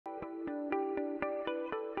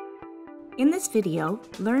In this video,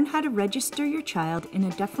 learn how to register your child in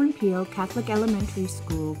a Dufferin-Peel Catholic Elementary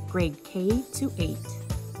School grade K to 8.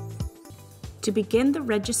 To begin the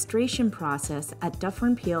registration process at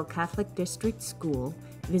Dufferin-Peel Catholic District School,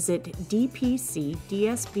 visit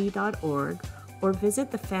DPCDSB.org or visit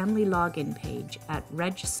the family login page at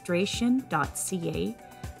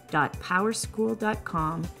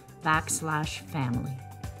registration.ca.powerschool.com/family.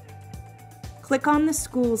 Click on the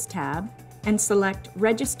Schools tab and select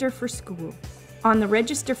Register for School. On the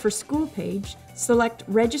Register for School page, select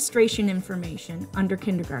Registration Information under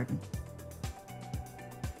Kindergarten.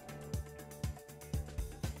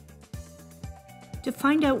 To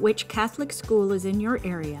find out which Catholic school is in your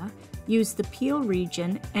area, use the Peel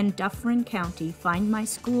Region and Dufferin County Find My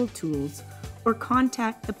School tools or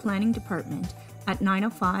contact the Planning Department at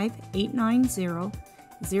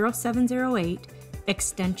 905-890-0708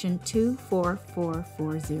 extension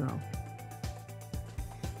 24440.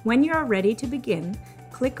 When you are ready to begin,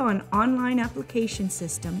 click on Online Application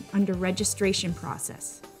System under Registration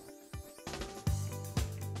Process.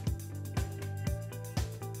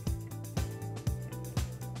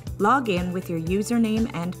 Log in with your username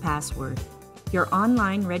and password. Your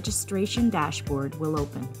online registration dashboard will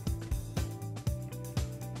open.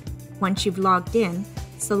 Once you've logged in,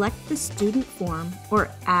 select the student form or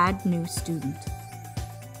Add New Student.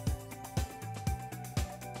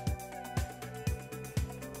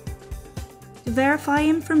 To verify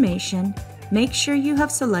information, make sure you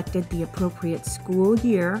have selected the appropriate school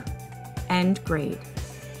year and grade.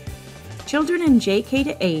 Children in JK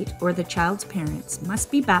to 8 or the child's parents must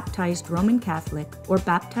be baptized Roman Catholic or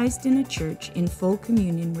baptized in a church in full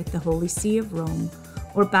communion with the Holy See of Rome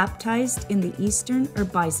or baptized in the Eastern or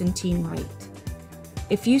Byzantine Rite.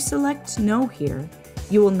 If you select No here,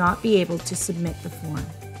 you will not be able to submit the form.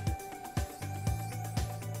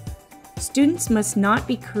 Students must not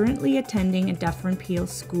be currently attending a Dufferin-Peel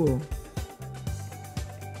school.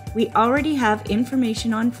 We already have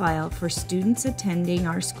information on file for students attending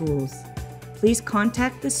our schools. Please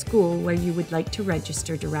contact the school where you would like to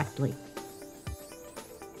register directly.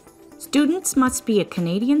 Students must be a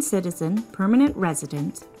Canadian citizen, permanent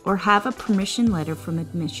resident, or have a permission letter from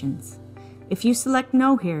admissions. If you select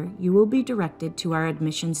No here, you will be directed to our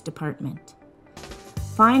admissions department.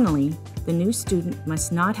 Finally, the new student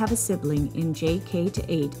must not have a sibling in JK to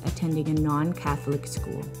 8 attending a non-Catholic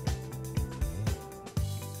school.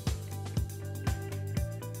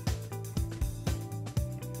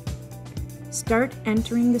 Start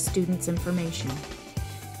entering the student's information.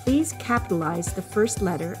 Please capitalize the first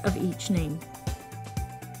letter of each name.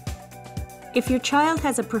 If your child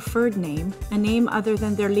has a preferred name, a name other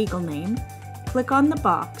than their legal name, click on the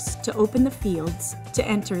box to open the fields to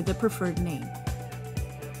enter the preferred name.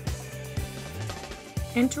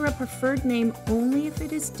 Enter a preferred name only if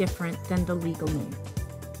it is different than the legal name.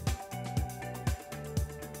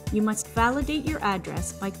 You must validate your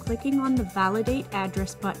address by clicking on the Validate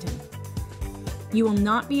Address button. You will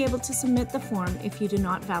not be able to submit the form if you do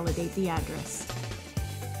not validate the address.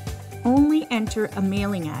 Only enter a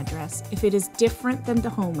mailing address if it is different than the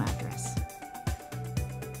home address.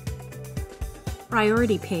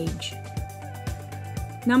 Priority page.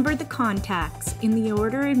 Number the contacts in the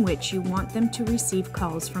order in which you want them to receive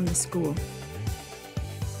calls from the school.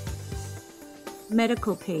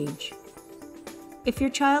 Medical page. If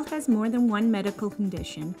your child has more than one medical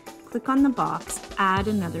condition, click on the box Add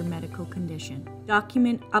another medical condition.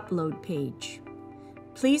 Document upload page.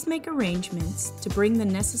 Please make arrangements to bring the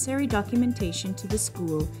necessary documentation to the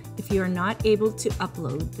school if you are not able to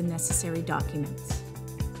upload the necessary documents.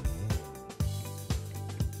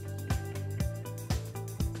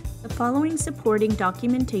 The following supporting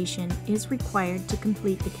documentation is required to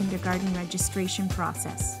complete the kindergarten registration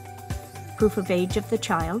process: proof of age of the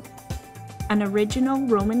child, an original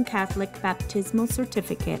Roman Catholic baptismal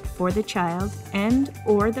certificate for the child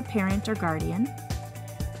and/or the parent or guardian,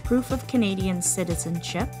 proof of Canadian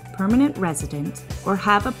citizenship, permanent resident, or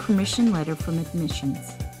have a permission letter from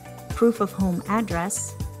admissions, proof of home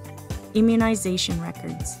address, immunization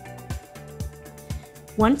records.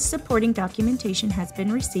 Once supporting documentation has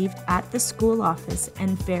been received at the school office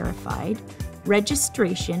and verified,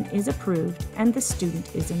 registration is approved and the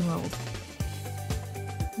student is enrolled.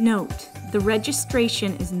 Note: the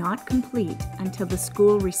registration is not complete until the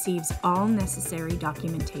school receives all necessary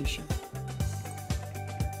documentation.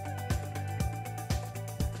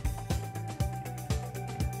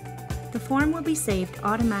 The form will be saved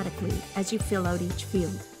automatically as you fill out each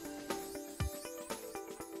field.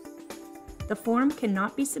 The form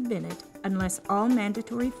cannot be submitted unless all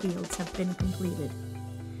mandatory fields have been completed.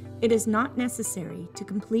 It is not necessary to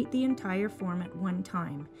complete the entire form at one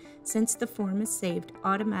time, since the form is saved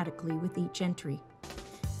automatically with each entry.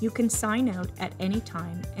 You can sign out at any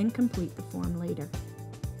time and complete the form later.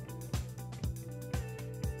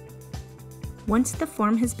 Once the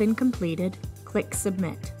form has been completed, click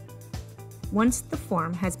Submit. Once the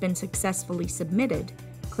form has been successfully submitted,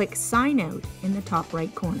 click Sign Out in the top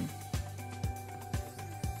right corner.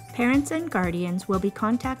 Parents and guardians will be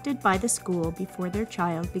contacted by the school before their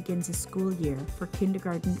child begins a school year for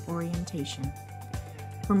kindergarten orientation.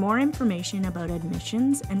 For more information about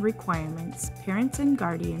admissions and requirements, parents and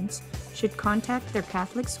guardians should contact their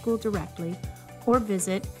Catholic school directly or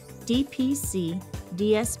visit DPCDSB.org.